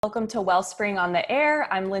Welcome to Wellspring on the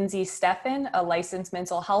Air. I'm Lindsay Steffen, a licensed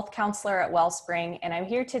mental health counselor at Wellspring, and I'm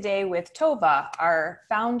here today with Tova, our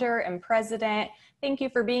founder and president. Thank you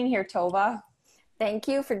for being here, Tova. Thank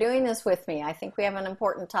you for doing this with me. I think we have an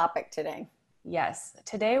important topic today. Yes,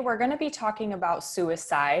 today we're going to be talking about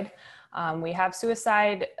suicide. We have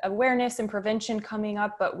suicide awareness and prevention coming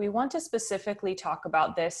up, but we want to specifically talk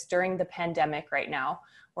about this during the pandemic right now.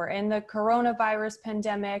 We're in the coronavirus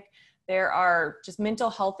pandemic. There are just mental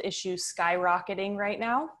health issues skyrocketing right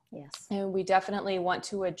now. Yes. And we definitely want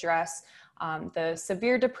to address the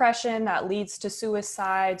severe depression that leads to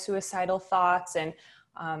suicide, suicidal thoughts, and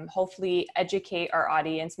hopefully educate our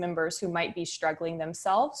audience members who might be struggling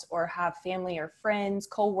themselves or have family or friends,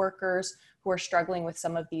 co-workers who are struggling with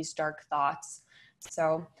some of these dark thoughts.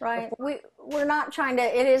 So, right. We're not trying to,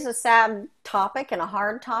 it is a sad topic and a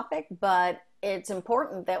hard topic, but it's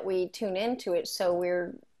important that we tune into it so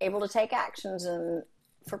we're able to take actions and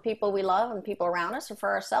for people we love and people around us or for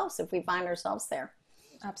ourselves if we find ourselves there.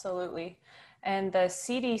 Absolutely. And the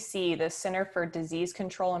CDC, the Center for Disease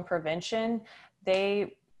Control and Prevention,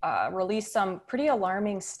 they released some pretty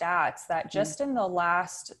alarming stats that just in the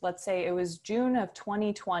last, let's say it was June of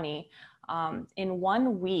 2020, in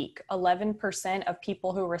 1 week, 11% of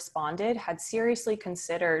people who responded had seriously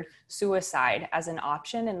considered suicide as an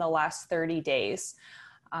option in the last 30 days.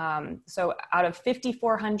 So out of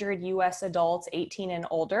 5,400 US adults 18 and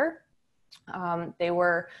older, they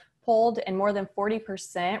were polled and more than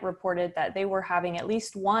 40% reported that they were having at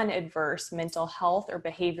least one adverse mental health or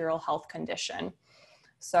behavioral health condition.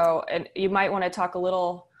 So and you might want to talk a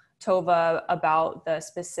little, Tova, about the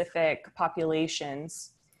specific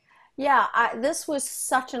populations. Yeah, this was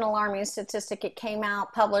such an alarming statistic. It came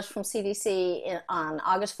out, published from CDC on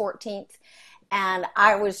August 14th, and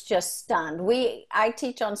I was just stunned. I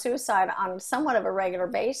teach on suicide on somewhat of a regular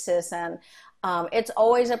basis, and it's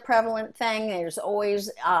always a prevalent thing. There's always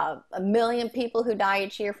a million people who die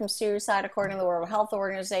each year from suicide, according to the World Health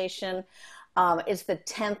Organization. It's the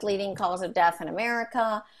 10th leading cause of death in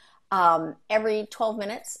America. Every 12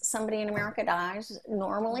 minutes, somebody in America dies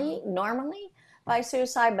normally by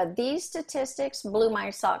suicide, but these statistics blew my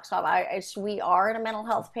socks off. We are in a mental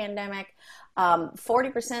health pandemic.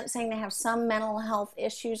 40% saying they have some mental health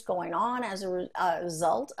issues going on as a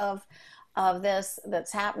result of this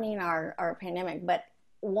that's happening, our pandemic. But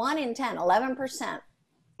 1 in 10, 11%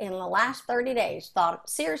 in the last 30 days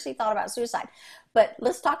seriously thought about suicide. But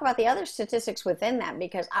let's talk about the other statistics within that,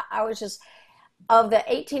 because I was just, of the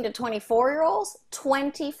 18 to 24-year-olds,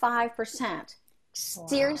 25%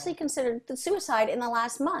 seriously considered the suicide in the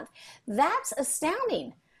last month. That's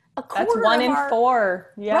astounding. That's 1 in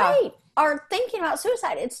 4. Yeah. Right. Are thinking about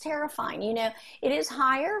suicide. It's terrifying. You know, it is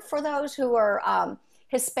higher for those who are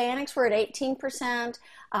Hispanics were at 18%,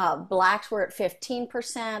 blacks were at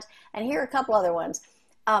 15%, and here are a couple other ones.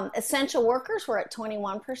 Essential workers were at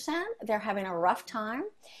 21%. They're having a rough time.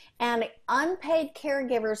 And unpaid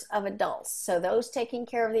caregivers of adults, so those taking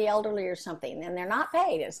care of the elderly or something, and they're not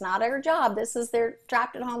paid. It's not their job. They're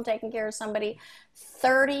trapped at home taking care of somebody.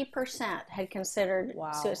 30% had considered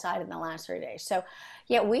suicide in the last 3 days. So,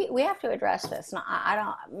 yeah, we have to address this. Now,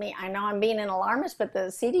 I know I'm being an alarmist, but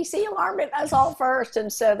the CDC alarmed us all first,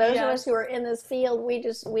 and so those of us who are in this field,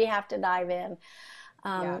 we have to dive in.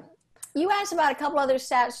 You asked about a couple other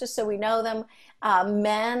stats just so we know them.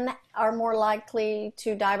 Men are more likely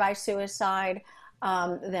to die by suicide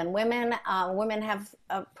than women. Women have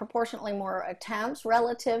proportionately more attempts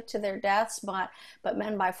relative to their deaths, but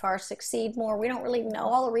men by far succeed more. We don't really know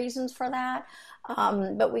all the reasons for that,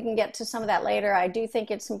 but we can get to some of that later. I do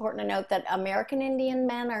think it's important to note that American Indian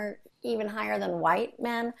men are even higher than white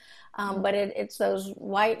men, but it's those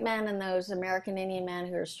white men and those American Indian men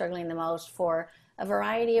who are struggling the most for a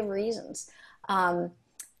variety of reasons.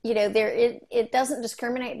 You know, it doesn't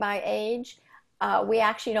discriminate by age. We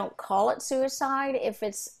actually don't call it suicide if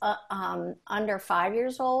it's under 5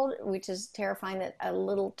 years old, which is terrifying that a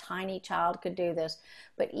little tiny child could do this.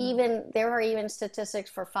 But there are even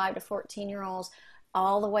statistics for 5 to 14-year-olds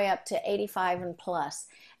all the way up to 85 and plus.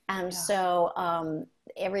 And so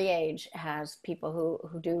every age has people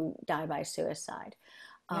who do die by suicide.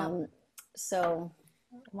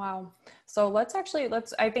 Wow. So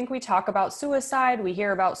I think we talk about suicide, we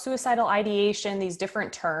hear about suicidal ideation, these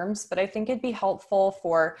different terms, but I think it'd be helpful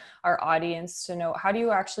for our audience to know, how do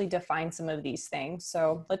you actually define some of these things?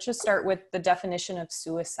 So let's just start with the definition of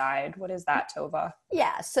suicide. What is that, Tova?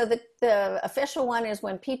 Yeah, so the official one is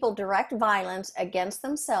when people direct violence against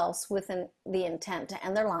themselves with the intent to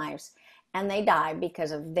end their lives, and they die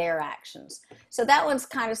because of their actions. So that one's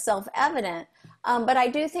kind of self-evident. But I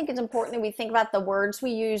do think it's important that we think about the words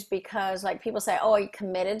we use, because like people say, oh, he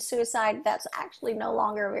committed suicide. That's actually no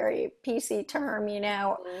longer a very PC term, you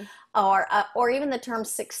know, Mhm. or even the term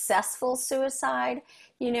successful suicide.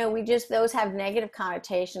 You know, we just, those have negative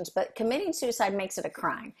connotations, but committing suicide makes it a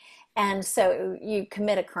crime. And so you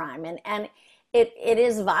commit a crime, and it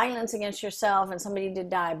is violence against yourself, and somebody did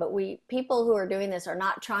die, but people who are doing this are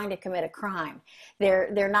not trying to commit a crime.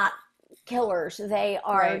 They're not killers. They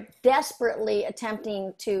are Right. desperately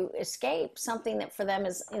attempting to escape something that for them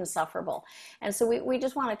is insufferable. And so we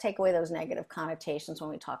just want to take away those negative connotations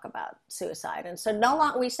when we talk about suicide. And so no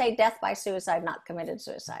longer we say death by suicide, not committed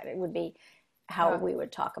suicide. It would be how Yeah. we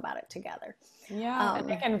would talk about it together. Yeah, and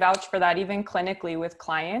I can vouch for that even clinically with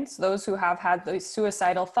clients. Those who have had those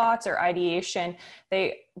suicidal thoughts or ideation,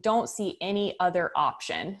 they don't see any other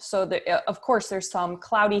option. So, of course, there's some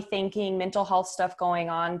cloudy thinking, mental health stuff going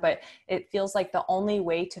on, but it feels like the only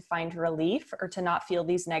way to find relief or to not feel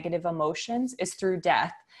these negative emotions is through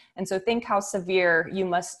death. And so think how severe you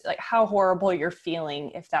must, like how horrible you're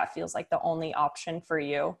feeling if that feels like the only option for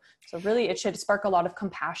you. So really, it should spark a lot of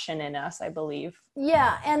compassion in us, I believe.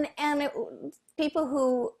 Yeah, people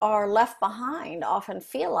who are left behind often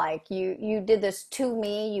feel like you did this to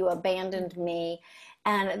me, you abandoned me,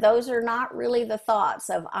 and those are not really the thoughts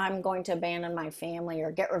of I'm going to abandon my family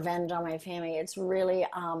or get revenge on my family. It's really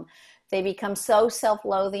they become so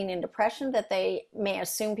self-loathing and depression that they may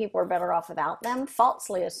assume people are better off without them,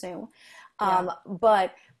 falsely assume. Yeah,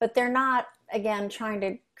 But they're not, again, trying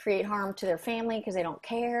to create harm to their family because they don't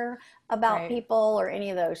care about right. people or any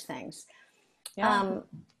of those things. Yeah. Um,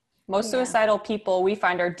 Most yeah. suicidal people we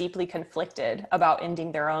find are deeply conflicted about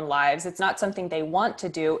ending their own lives. It's not something they want to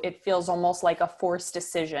do. It feels almost like a forced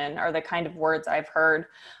decision, are the kind of words I've heard.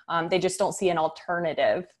 They just don't see an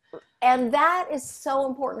alternative. And that is so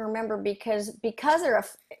important to remember, because they're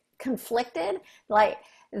conflicted, like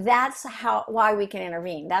that's how why we can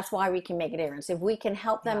intervene. That's why we can make a difference. If we can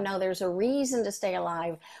help them Yeah. know there's a reason to stay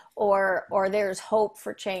alive, or there's hope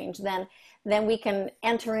for change, then we can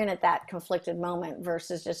enter in at that conflicted moment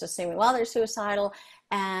versus just assuming, well, they're suicidal,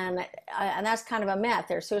 and that's kind of a myth.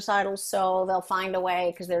 They're suicidal, so they'll find a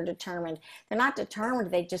way because they're determined. They're not determined.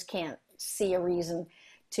 They just can't see a reason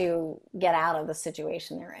to get out of the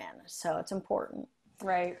situation they're in. So it's important.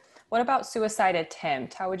 Right. What about suicide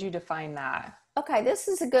attempt? How would you define that? Okay, this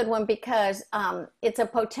is a good one because it's a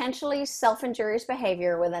potentially self-injurious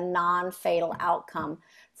behavior with a non-fatal outcome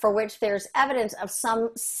for which there's evidence of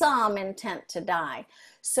some intent to die.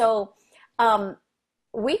 So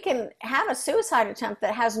we can have a suicide attempt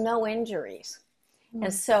that has no injuries.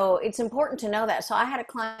 And so it's important to know that. So I had a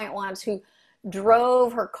client once who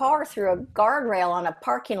drove her car through a guardrail on a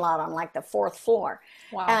parking lot on like the fourth floor.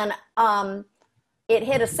 Wow. And it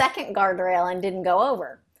hit a second guardrail and didn't go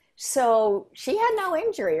over. So she had no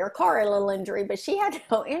injury. Her car had a little injury, but she had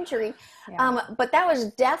no injury. Yeah. But that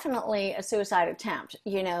was definitely a suicide attempt.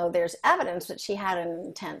 You know, there's evidence that she had an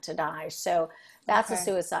intent to die. So that's a Okay.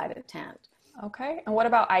 suicide attempt. Okay. And what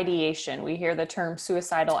about ideation? We hear the term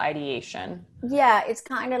suicidal ideation. Yeah, it's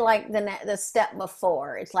kind of like the step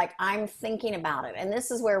before. It's like I'm thinking about it. And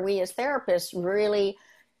this is where we as therapists really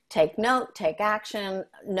take note, take action,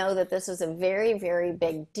 know that this is a very, very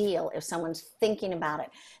big deal if someone's thinking about it.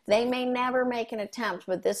 They may never make an attempt,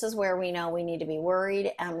 but this is where we know we need to be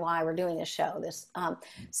worried and why we're doing this show.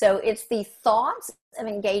 So it's the thoughts of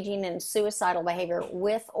engaging in suicidal behavior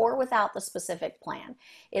with or without the specific plan.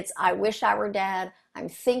 It's I wish I were dead. I'm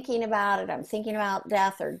thinking about it. I'm thinking about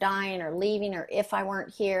death or dying or leaving or if I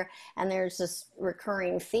weren't here. And there's this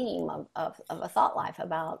recurring theme of a thought life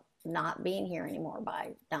about not being here anymore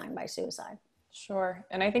by dying by suicide. Sure.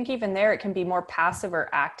 And I think even there, it can be more passive or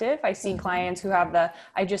active. I see clients who have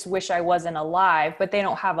I just wish I wasn't alive, but they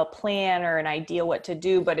don't have a plan or an idea what to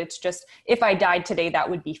do. But it's just, if I died today, that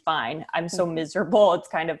would be fine. I'm so miserable. It's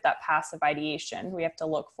kind of that passive ideation we have to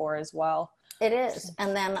look for as well. It is.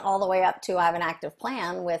 And then all the way up to I have an active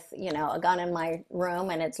plan with, a gun in my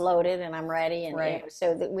room and it's loaded and I'm ready. And Right.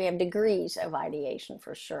 so that we have degrees of ideation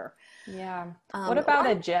for sure. Yeah. What about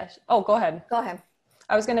a gesture? Oh, go ahead. Go ahead.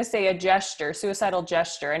 I was going to say a gesture, suicidal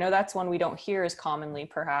gesture. I know that's one we don't hear as commonly,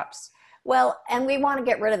 perhaps. Well, and we want to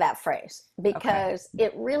get rid of that phrase because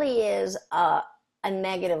it really is a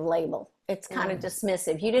negative label. It's kind of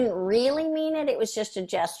dismissive. You didn't really mean it. It was just a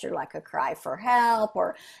gesture, like a cry for help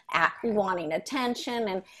or wanting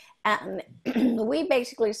attention. And we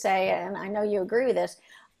basically say, and I know you agree with this,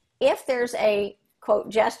 if there's a quote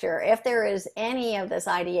gesture, if there is any of this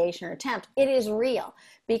ideation or attempt, it is real.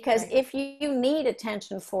 Because Right. if you need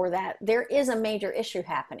attention for that, there is a major issue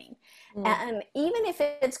happening. Mm, And even if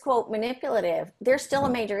it's quote manipulative, there's still a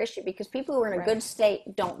major issue, because people who are in a right. good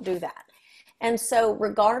state don't do that. And so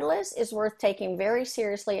regardless is worth taking very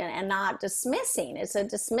seriously, and not dismissing. It's a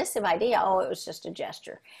dismissive idea. Oh, it was just a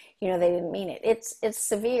gesture. They didn't mean it. It's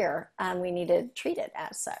severe, and we need to treat it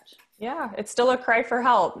as such. Yeah, it's still a cry for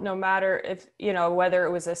help, no matter if, whether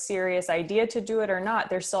it was a serious idea to do it or not,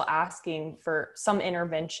 they're still asking for some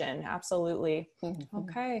intervention. Absolutely. Mhm.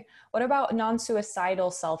 Okay. What about non-suicidal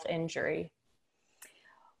self-injury?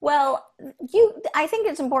 Well, I think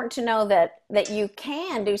it's important to know that you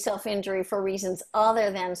can do self-injury for reasons other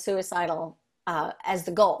than suicidal as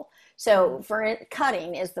the goal. So, Mhm. for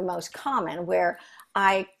cutting is the most common, where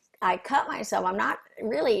I I cut myself.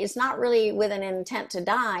 It's not really with an intent to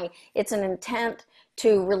die. It's an intent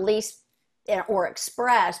to release or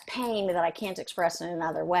express pain that I can't express in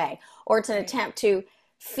another way. Or it's an Right. attempt to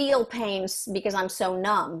feel pain because I'm so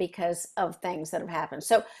numb because of things that have happened.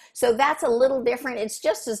 So that's a little different. It's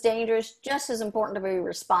just as dangerous, just as important to be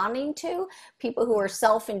responding to people who are Yeah.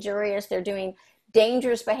 self-injurious. They're doing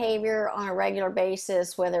dangerous behavior on a regular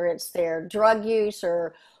basis, whether it's their drug use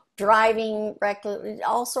or driving reckless,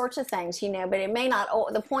 all sorts of things, but it may not.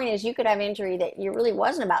 Oh, the point is, you could have injury that you really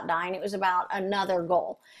wasn't about dying. It was about another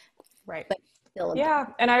goal, Right. but still a goal. Yeah,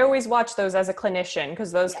 and I always watch those as a clinician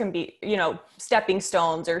because those Yeah. can be, stepping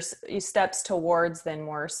stones or steps towards then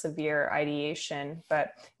more severe ideation.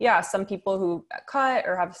 But yeah, some people who cut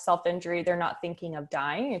or have self-injury, they're not thinking of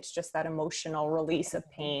dying. It's just that emotional release of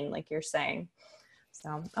pain, like you're saying.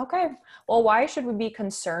 So, okay. Well, why should we be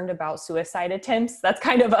concerned about suicide attempts? That's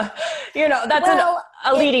kind of that's Well,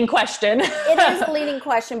 a leading question. it is a leading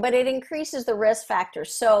question, but it increases the risk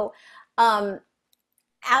factors. So, um,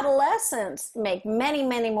 adolescents make many,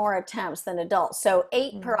 many more attempts than adults. So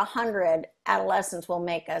 8 per Mm, 100 adolescents will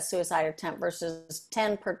make a suicide attempt versus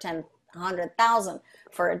 10 per 100,000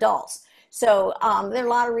 for adults. So there are a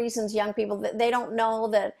lot of reasons young people that they don't know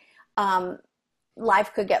that um,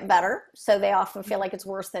 life could get better. So they often feel like it's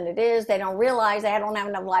worse than it is. They don't realize, they don't have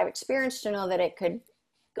enough life experience to know that it could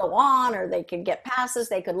go on, or they could get past this,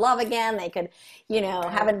 they could love again, they could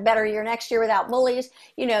have right. a better year next year without bullies.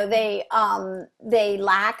 They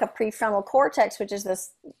lack a prefrontal cortex, which is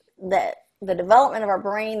the development of our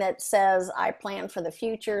brain that says I plan for the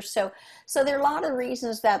future. So there are a lot of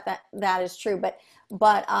reasons that is true,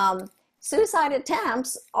 but suicide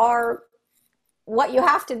attempts are what you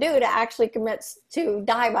have to do to actually commit to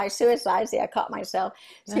die by suicide. See, I caught myself,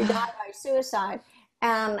 to die by suicide.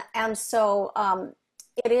 And so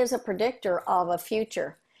it is a predictor of a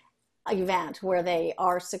future event where they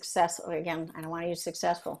are successful. Again, I don't want to use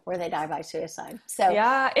successful, where they die by suicide. So,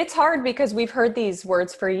 Yeah, it's hard because we've heard these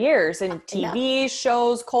words for years in no, TV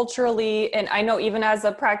shows, culturally, and I know even as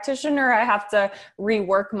a practitioner, I have to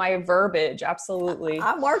rework my verbiage. Absolutely.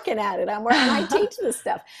 I'm working at it. And I teach this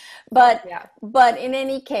stuff. But Yeah. but in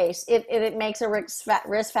any case, it makes a risk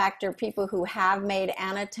factor. People who have made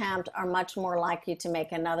an attempt are much more likely to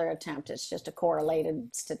make another attempt. It's just a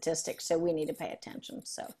correlated statistic. So we need to pay attention.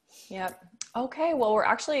 So. Yep. Okay. Well,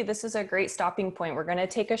 this is a great stopping point. We're going to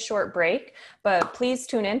take a short break, but please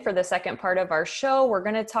tune in for the second part of our show. We're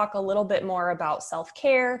going to talk a little bit more about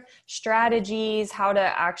self-care, strategies, how to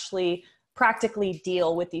actually practically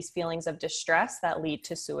deal with these feelings of distress that lead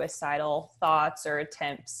to suicidal thoughts or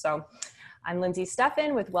attempts. So I'm Lindsay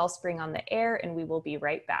Steffen with Wellspring on the Air, and we will be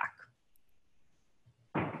right back.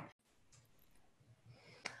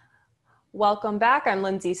 Welcome back. I'm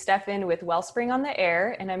Lindsay Steffen with Wellspring on the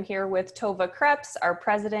Air, and I'm here with Tova Krebs, our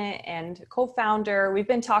president and co-founder. We've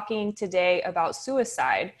been talking today about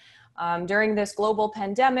suicide. During this global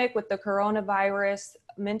pandemic with the coronavirus,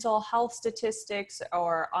 mental health statistics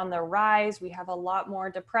are on the rise. We have a lot more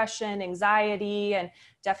depression, anxiety, and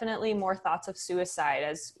definitely more thoughts of suicide.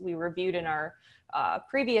 As we reviewed in our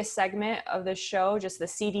previous segment of the show, just the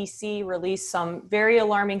CDC released some very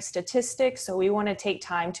alarming statistics. So we want to take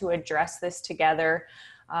time to address this together.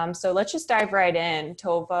 So let's just dive right in.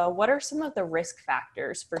 Tova, what are some of the risk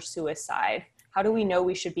factors for suicide? How do we know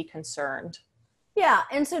we should be concerned? Yeah,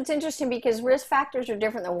 and so it's interesting because risk factors are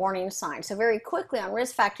different than warning signs. So very quickly on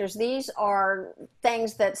risk factors, these are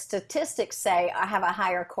things that statistics say have a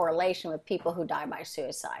higher correlation with people who die by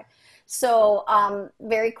suicide. So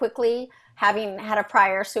very quickly, having had a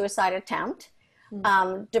prior suicide attempt,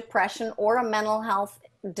 depression or a mental health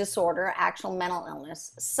disorder, actual mental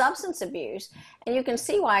illness, substance abuse, and you can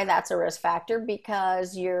see why that's a risk factor,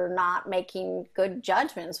 because you're not making good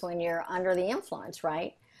judgments when you're under the influence,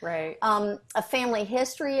 right? Right. A family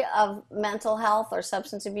history of mental health or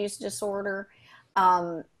substance abuse disorder.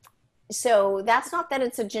 Um, so that's not that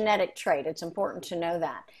it's a genetic trait. It's important to know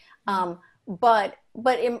that. But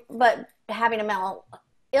having a mental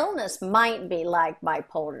illness might be like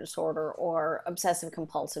bipolar disorder or obsessive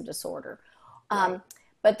compulsive disorder. Right.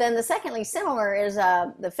 But then the secondly similar is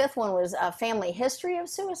the fifth one was a family history of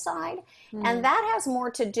suicide, and Mm, that has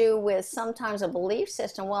more to do with sometimes a belief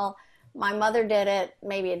system. Well, my mother did it,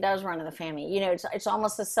 maybe it does run in the family. You know, it's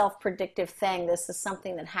almost a self-predictive thing. This is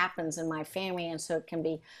something that happens in my family, and so it can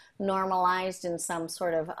be normalized in some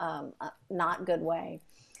sort of not good way.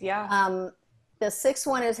 yeah. The sixth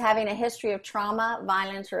one is having a history of trauma,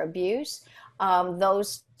 violence, or abuse.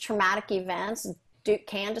 Those traumatic events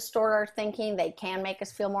can distort our thinking. They can make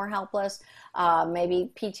us feel more helpless.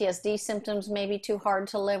 Maybe PTSD symptoms may be too hard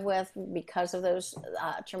to live with because of those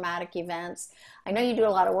traumatic events. I know you do a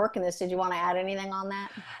lot of work in this. Did you want to add anything on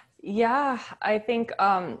that? Yeah, I think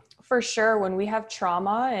for sure when we have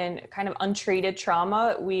trauma and kind of untreated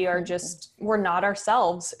trauma, we're not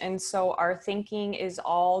ourselves. And so our thinking is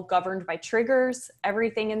all governed by triggers.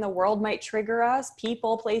 Everything in the world might trigger us,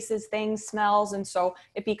 people, places, things, smells. And so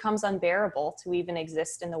it becomes unbearable to even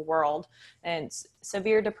exist in the world. And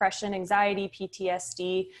severe depression, anxiety,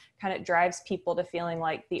 PTSD kind of drives people to feeling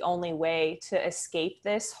like the only way to escape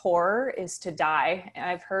this horror is to die. And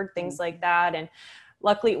I've heard things like that. And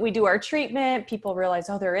luckily we do our treatment, people realize,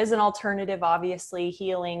 oh, there is an alternative, obviously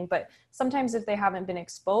healing, but sometimes if they haven't been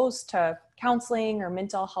exposed to counseling or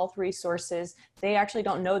mental health resources, they actually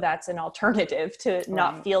don't know that's an alternative to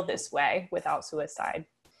not feel this way without suicide.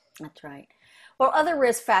 That's right. Well, other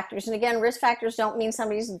risk factors, and again, risk factors don't mean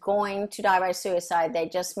somebody's going to die by suicide. They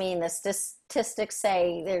just mean the statistics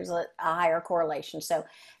say there's a higher correlation. So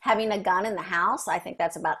having a gun in the house, I think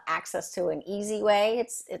that's about access to an easy way,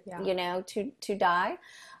 to die.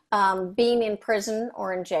 Being in prison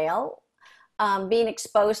or in jail, being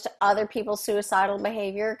exposed to other people's suicidal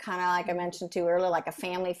behavior, kind of like I mentioned to earlier, like a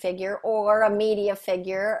family figure or a media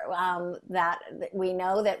figure, that we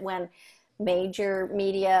know that when major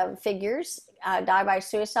media figures die by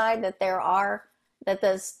suicide, that there are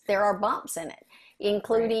bumps in it,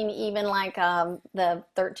 including even like the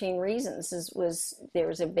 13 Reasons there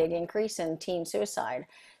was a big increase in teen suicide.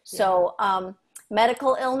 So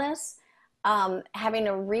medical illness, having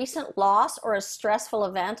a recent loss or a stressful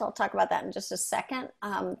event, I'll talk about that in just a second,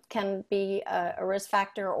 can be a risk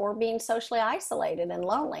factor, or being socially isolated and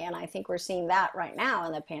lonely. And I think we're seeing that right now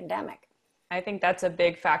in the pandemic. I think that's a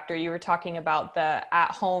big factor. You were talking about the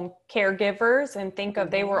at-home caregivers, and think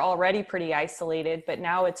of, they were already pretty isolated, but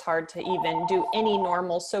now it's hard to even do any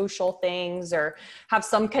normal social things or have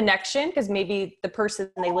some connection because maybe the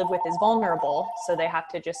person they live with is vulnerable, so they have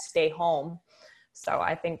to just stay home. So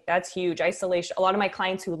I think that's huge. Isolation. A lot of my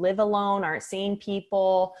clients who live alone aren't seeing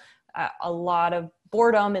people, a lot of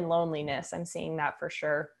boredom and loneliness. I'm seeing that for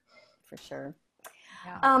sure. For sure.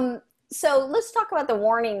 Yeah. So let's talk about the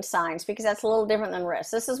warning signs, because that's a little different than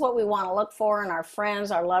risk. This is what we want to look for in our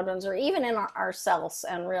friends, our loved ones, or even in ourselves,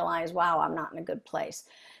 and realize, wow, I'm not in a good place.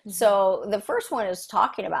 So the first one is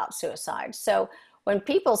talking about suicide. So when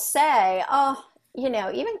people say, oh,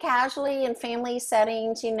 even casually in family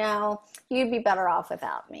settings, you'd be better off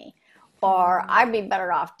without me, or I'd be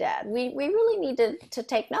better off dead. We really need to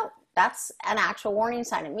take note. That's an actual warning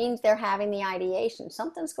sign. It means they're having the ideation.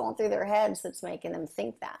 Something's going through their heads that's making them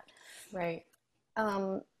think that. Right.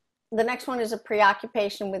 The next one is a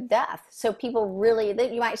preoccupation with death. So people really,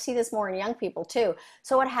 you might see this more in young people too.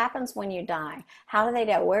 So what happens when you die? How do they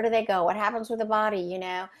die? Where do they go? What happens with the body?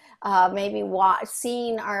 Maybe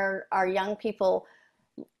seeing our young people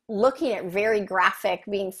looking at very graphic,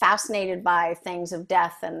 being fascinated by things of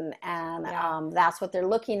death, and that's what they're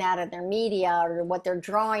looking at in their media, or what they're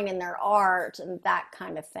drawing in their art, and that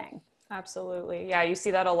kind of thing. Absolutely. Yeah, you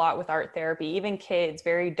see that a lot with art therapy, even kids,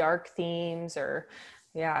 very dark themes, or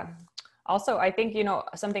Also, I think,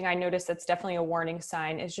 something I noticed that's definitely a warning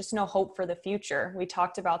sign is just no hope for the future. We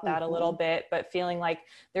talked about that a little bit, but feeling like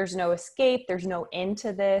there's no escape, there's no end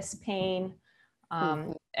to this pain.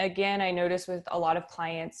 Again, I notice with a lot of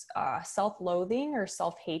clients, self-loathing or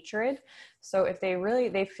self-hatred. So if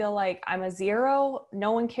they feel like I'm a zero,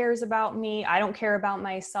 no one cares about me, I don't care about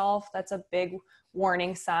myself, that's a big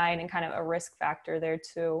warning sign and kind of a risk factor there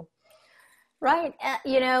too. Right.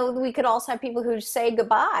 We could also have people who say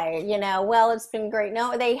goodbye, well, it's been great.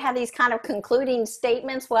 No, they have these kind of concluding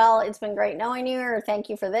statements. Well, it's been great knowing you, or thank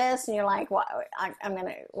you for this. And you're like, why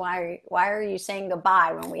are you saying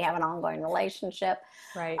goodbye when we have an ongoing relationship?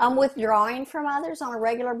 Right. Withdrawing from others on a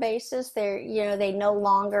regular basis. They no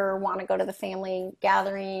longer want to go to the family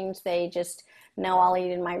gatherings. They just no, I'll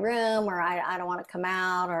eat in my room, or I don't want to come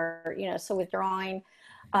out, or, so withdrawing.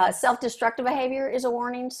 Self-destructive behavior is a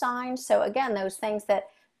warning sign. So again, those things that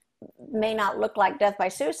may not look like death by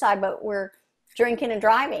suicide, but we're drinking and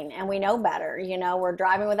driving and we know better. We're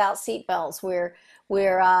driving without seatbelts.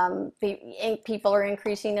 People are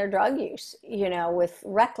increasing their drug use, with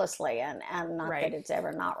recklessly, and not that it's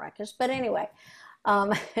ever not reckless, but anyway.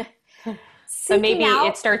 But maybe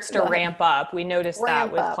it starts to ramp up. We notice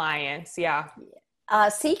that with clients. Yeah.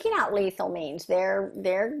 Seeking out lethal means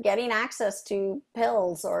they're getting access to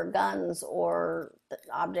pills or guns or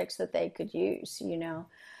objects that they could use, Yeah.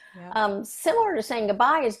 Similar to saying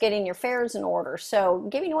goodbye is getting your affairs in order. So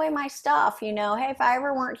giving away my stuff, hey, if I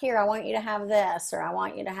ever weren't here, I want you to have this, or I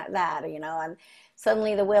want you to have that, and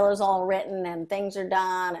suddenly the will is all written and things are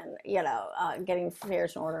done, and, getting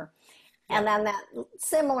affairs in order. Yeah. And then that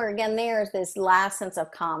similar again, there's this last sense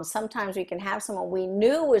of calm. Sometimes we can have someone we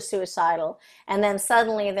knew was suicidal, and then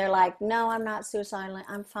suddenly they're like, no, I'm not suicidal.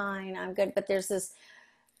 I'm fine. I'm good. But there's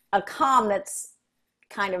a calm that's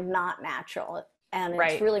kind of not natural. And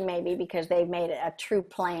it's really maybe because they've made a true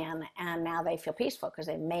plan, and now they feel peaceful because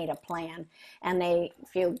they've made a plan, and they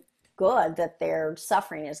feel good that their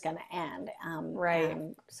suffering is going to end.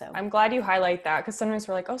 So I'm glad you highlight that, because sometimes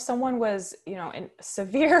we're like, oh, someone was, in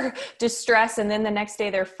severe distress, and then the next day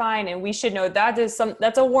they're fine. And we should know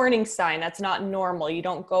that's a warning sign. That's not normal. You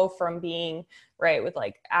don't go from being with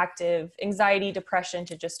like active anxiety, depression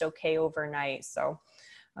to just okay overnight. So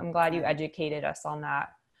I'm glad you educated us on that.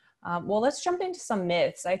 Well, let's jump into some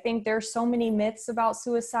myths. I think there's so many myths about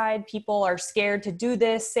suicide. People are scared to do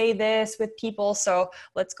this, say this with people. So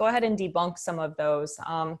let's go ahead and debunk some of those.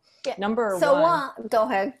 Number one. Go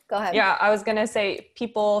ahead. Yeah, I was going to say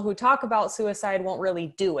people who talk about suicide won't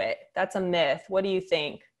really do it. That's a myth. What do you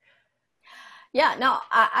think? Yeah, no,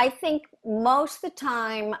 I think most of the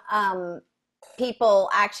time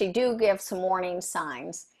people actually do give some warning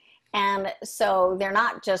signs. And so they're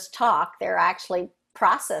not just talk, they're actually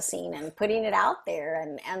processing and putting it out there,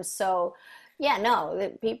 and so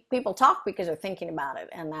people talk because they're thinking about it,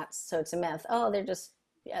 and so it's a myth. They're just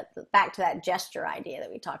back to that gesture idea that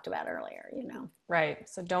we talked about earlier. Right.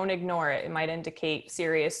 So don't ignore it. It might indicate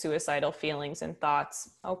serious suicidal feelings and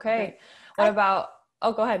thoughts. Okay. What about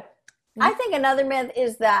go ahead. I think another myth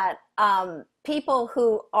is that people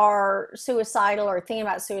who are suicidal or thinking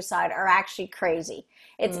about suicide are actually crazy.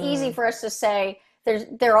 It's easy for us to say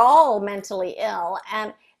they're all mentally ill,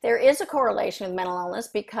 and there is a correlation with mental illness,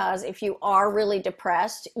 because if you are really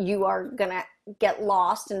depressed, you are going to get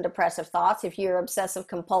lost in depressive thoughts. If you're obsessive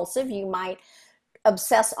compulsive, you might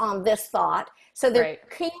obsess on this thought. So there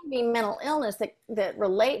can be mental illness that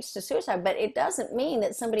relates to suicide, but it doesn't mean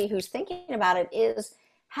that somebody who's thinking about it is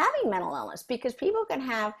having mental illness, because people can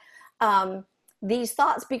have these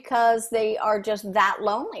thoughts because they are just that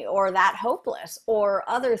lonely or that hopeless or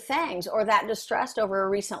other things, or that distressed over a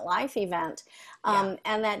recent life event. And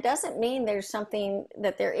that doesn't mean there's something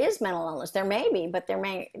that there is mental illness. There may be, but there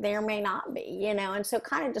may not be, and so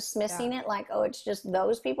kind of dismissing it like, it's just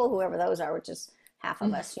those people, whoever those are, which is half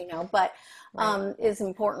of us, but it's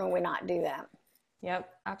important when we not do that.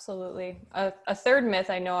 Yep, absolutely. A third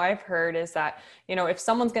myth I know I've heard is that, if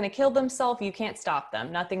someone's going to kill themselves, you can't stop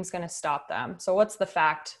them. Nothing's going to stop them. So what's the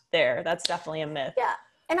fact there? That's definitely a myth. Yeah.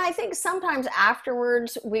 And I think sometimes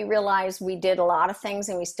afterwards we realize we did a lot of things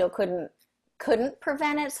and we still couldn't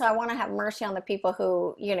prevent it. So I want to have mercy on the people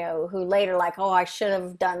who later like, I should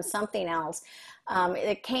have done something else.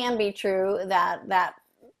 It can be true that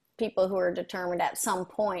people who are determined at some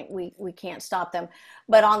point, we can't stop them.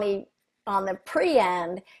 But on the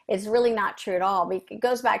pre-end, it's really not true at all. It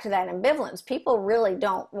goes back to that ambivalence. People really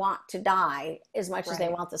don't want to die as much as they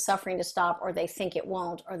want the suffering to stop, or they think it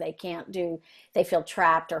won't, or they can't they feel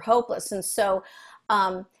trapped or hopeless. And so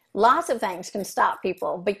lots of things can stop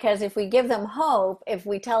people, because if we give them hope, if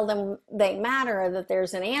we tell them they matter, that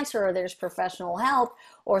there's an answer, or there's professional help,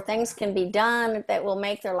 or things can be done that will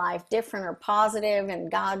make their life different or positive,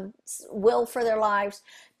 and God's will for their lives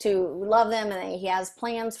to love them, and He has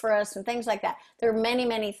plans for us and things like that. There are many,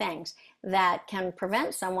 many things that can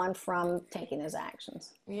prevent someone from taking those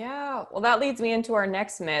actions. Yeah. Well, that leads me into our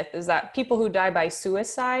next myth, is that people who die by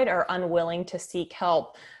suicide are unwilling to seek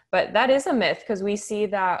help. But that is a myth, because we see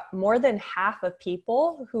that more than half of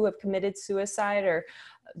people who have committed suicide, or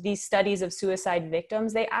these studies of suicide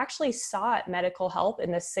victims, they actually sought medical help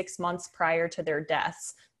in the 6 months prior to their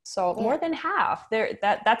deaths. So more than half,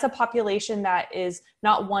 that's a population that is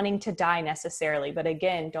not wanting to die necessarily, but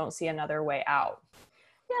again, don't see another way out.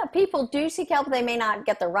 Yeah, people do seek help. They may not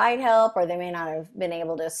get the right help, or they may not have been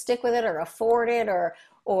able to stick with it or afford it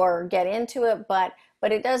or get into it, but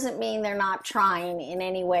it doesn't mean they're not trying in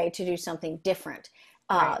any way to do something different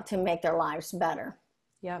Right. to make their lives better.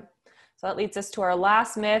 Yep. So that leads us to our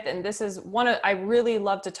last myth. And this is one I really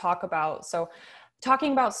love to talk about. So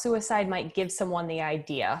talking about suicide might give someone the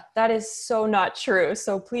idea. That is so not true.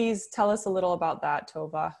 So please tell us a little about that,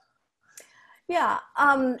 Tova. Yeah,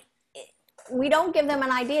 we don't give them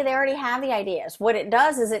an idea. They already have the ideas. What it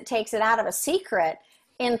does is it takes it out of a secret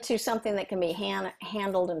into something that can be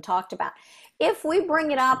handled and talked about. If we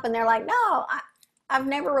bring it up and they're like, no, I've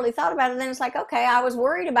never really thought about it, then it's like, okay, I was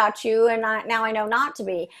worried about you, and now I know not to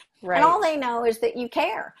be. Right. And all they know is that you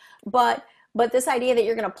care. But this idea that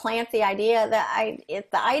you're going to plant the idea that if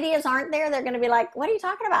the ideas aren't there, they're going to be like, what are you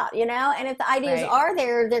talking about? You know? And if the ideas are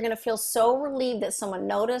there, they're going to feel so relieved that someone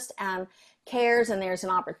noticed and cares, and there's an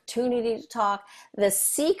opportunity to talk. The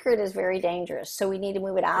secret is very dangerous. So we need to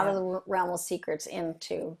move it out of the realm of secrets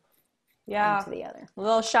into the other. A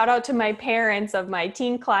little shout out to my parents of my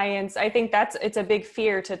teen clients. I think it's a big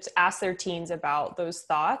fear to ask their teens about those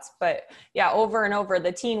thoughts. But yeah, over and over,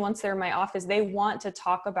 the teen, once they're in my office, they want to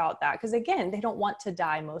talk about that. Because again, they don't want to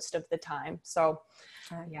die most of the time. So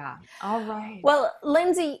yeah. All right. Well,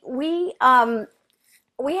 Lindsay, we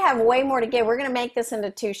have way more to give. We're going to make this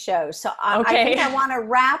into 2 shows. So I think I want to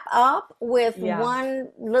wrap up with one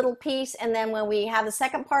little piece. And then when we have the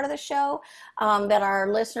second part of the show that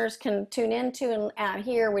our listeners can tune into and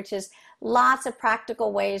hear, which is lots of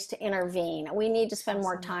practical ways to intervene. We need to spend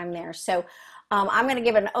more time there. So I'm going to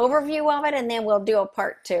give an overview of it, and then we'll do a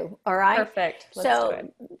part 2. All right? Perfect. Let's do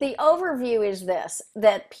it. The overview is this,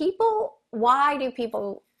 that why do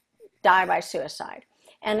people die by suicide?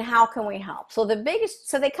 And how can we help? So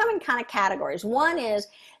they come in kind of categories. One is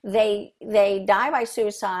they die by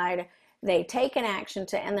suicide. They take an action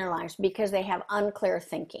to end their lives because they have unclear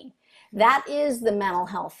thinking. That is the mental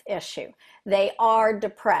health issue. They are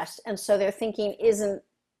depressed, and so their thinking isn't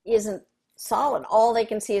solid. All they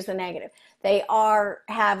can see is the negative. They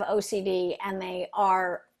have OCD, and they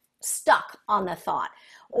are stuck on the thought.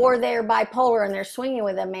 Or they're bipolar and they're swinging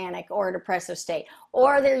with a manic or a depressive state,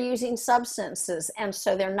 or they're using substances, and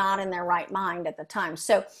so they're not in their right mind at the time.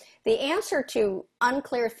 So the answer to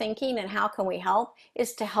unclear thinking and how can we help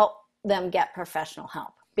is to help them get professional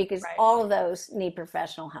help, because all of those need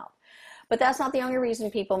professional help. But that's not the only reason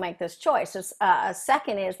people make this choice. A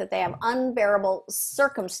second is that they have unbearable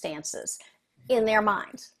circumstances in their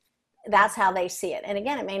minds. That's how they see it. And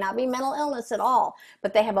again, it may not be mental illness at all,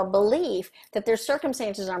 but they have a belief that their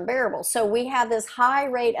circumstances are unbearable. So we have this high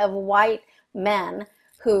rate of white men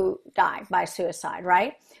who die by suicide,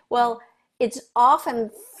 right? Well, it's often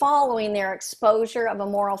following their exposure of a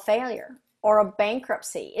moral failure or a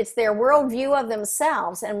bankruptcy. It's their worldview of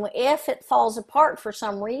themselves. And if it falls apart for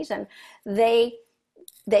some reason, they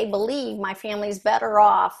believe my family's better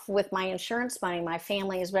off with my insurance money. My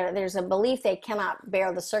family is better. There's a belief they cannot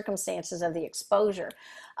bear the circumstances of the exposure.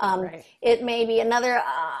 It may be another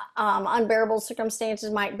unbearable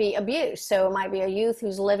circumstances might be abuse. So it might be a youth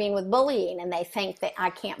who's living with bullying, and they think that I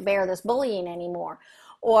can't bear this bullying anymore.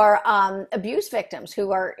 Or abuse victims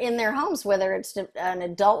who are in their homes, whether it's an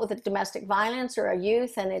adult with a domestic violence or a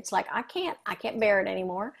youth, and it's like, I can't bear it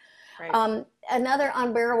anymore. Another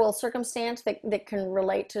unbearable circumstance that can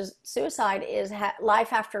relate to suicide is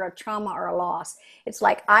life after a trauma or a loss. It's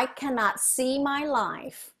like, I cannot see my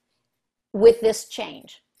life with this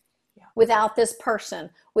change, without this person,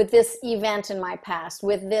 with this event in my past,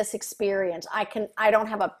 with this experience. I don't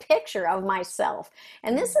have a picture of myself.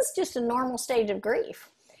 And this is just a normal stage of grief,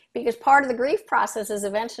 because part of the grief process is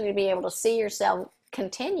eventually to be able to see yourself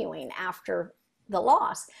continuing after the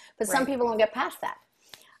loss. But some people don't get past that.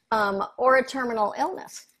 Or a terminal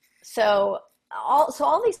illness. So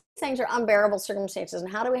all these things are unbearable circumstances.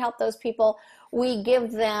 And how do we help those people? We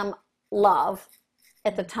give them love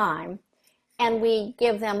at the time, and we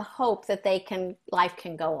give them hope that life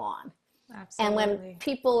can go on. Absolutely. And when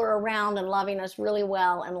people are around and loving us really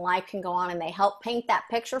well, and life can go on, and they help paint that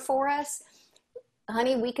picture for us,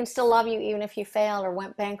 honey, we can still love you even if you failed or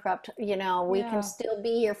went bankrupt. We can still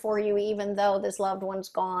be here for you even though this loved one's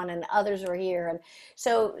gone and others are here. And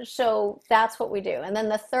so that's what we do. And then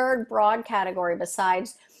the third broad category,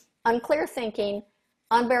 besides unclear thinking,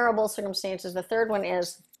 unbearable circumstances, the third one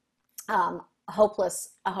is a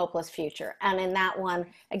hopeless future. And in that one,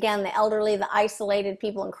 again, the elderly, the isolated,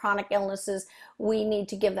 people in chronic illnesses, we need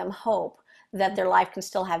to give them hope that their life can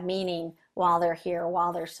still have meaning while they're here,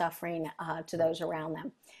 while they're suffering, to those around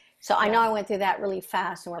them. So I know I went through that really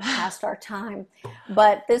fast and we're past our time,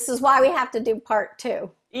 but this is why we have to do part two.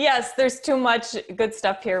 Yes, there's too much good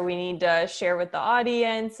stuff here we need to share with the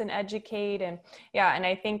audience and educate. And yeah, and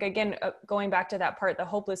I think, again, going back to that part, the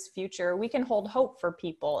hopeless future, we can hold hope for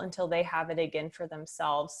people until they have it again for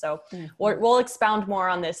themselves. So we'll expound more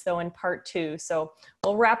on this, though, in part two. So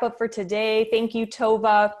we'll wrap up for today. Thank you,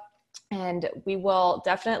 Tova. And we will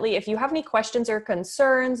definitely, if you have any questions or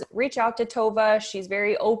concerns, reach out to Tova. She's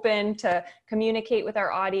very open to communicate with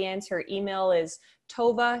our audience. Her email is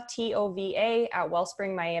Tova, Tova, at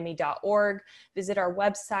wellspringmiami.org. Visit our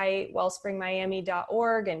website,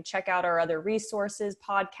 wellspringmiami.org, and check out our other resources,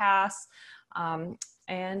 podcasts.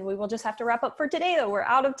 And we will just have to wrap up for today, though. We're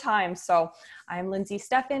out of time. So I'm Lindsay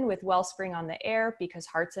Steffen with Wellspring on the Air, because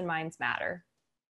hearts and minds matter.